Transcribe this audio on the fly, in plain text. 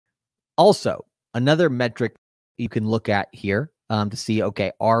Also, another metric you can look at here to see,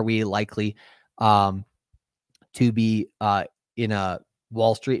 okay, are we likely to be in a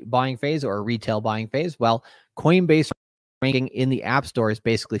Wall Street buying phase or a retail buying phase? Well, Coinbase ranking in the App Store is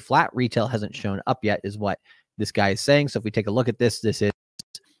basically flat. Retail hasn't shown up yet, is what this guy is saying. So if we take a look at this, this is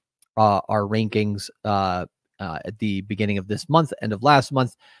our rankings at the beginning of this month, end of last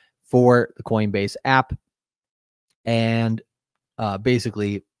month, for the Coinbase app. And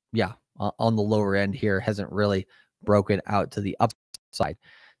basically, yeah, on the lower end here, hasn't really broken out to the upside.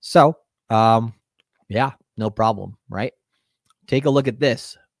 So, yeah, no problem, right? Take a look at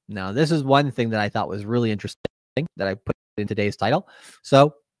this. Now, this is one thing that I thought was really interesting that I put in today's title.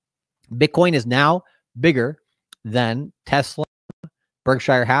 So, Bitcoin is now bigger than Tesla,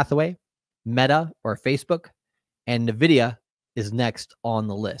 Berkshire Hathaway, Meta or Facebook, and Nvidia is next on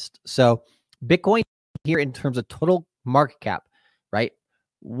the list. So, Bitcoin here in terms of total market cap, right?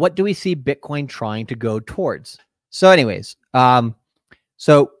 What do we see Bitcoin trying to go towards? So anyways,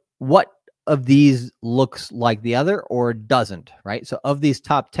 so what of these looks like the other or doesn't, right? So of these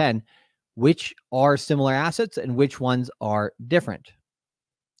top 10, which are similar assets and which ones are different,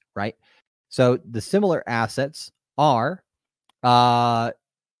 right? So the similar assets are,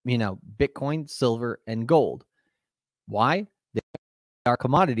 Bitcoin, silver, and gold. Why? They are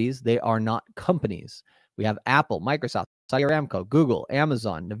commodities. They are not companies. We have Apple, Microsoft, Saudi Aramco, Google,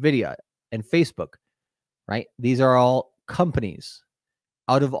 Amazon, Nvidia, and Facebook, right? These are all companies.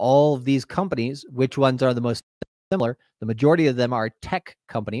 Out of all of these companies, which ones are the most similar? The majority of them are tech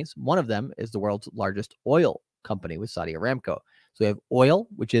companies. One of them is the world's largest oil company with Saudi Aramco. So we have oil,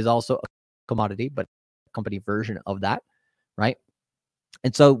 which is also a commodity, but a company version of that, right?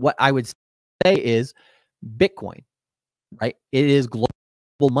 And so what I would say is Bitcoin, right? It is global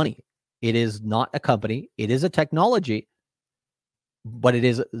money. It is not a company. It is a technology, but it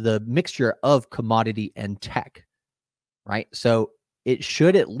is the mixture of commodity and tech, right? So it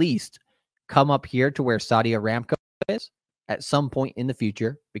should at least come up here to where Saudi Aramco is at some point in the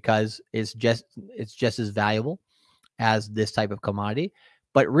future, because it's just as valuable as this type of commodity.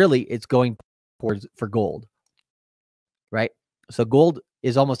 But really, it's going towards for gold, right? So gold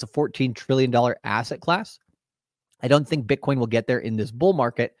is almost a $14 trillion asset class. I don't think Bitcoin will get there in this bull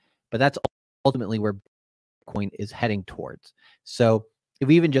market, but that's ultimately where Bitcoin is heading towards. So if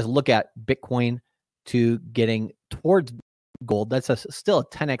we even just look at Bitcoin to getting towards gold, that's still a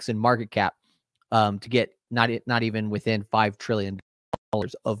 10x in market cap to get not even within $5 trillion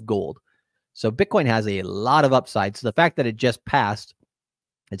of gold. So Bitcoin has a lot of upside. So the fact that it just passed,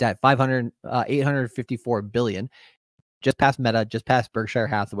 it's at 854 billion, just past Meta, just past Berkshire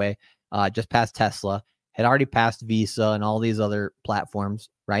Hathaway, just past Tesla, had already passed Visa and all these other platforms,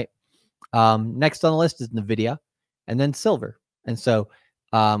 right? Next on the list is Nvidia, and then silver. And so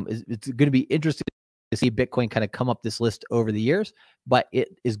it's going to be interesting to see Bitcoin kind of come up this list over the years, but it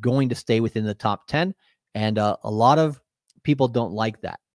is going to stay within the top 10. And a lot of people don't like that.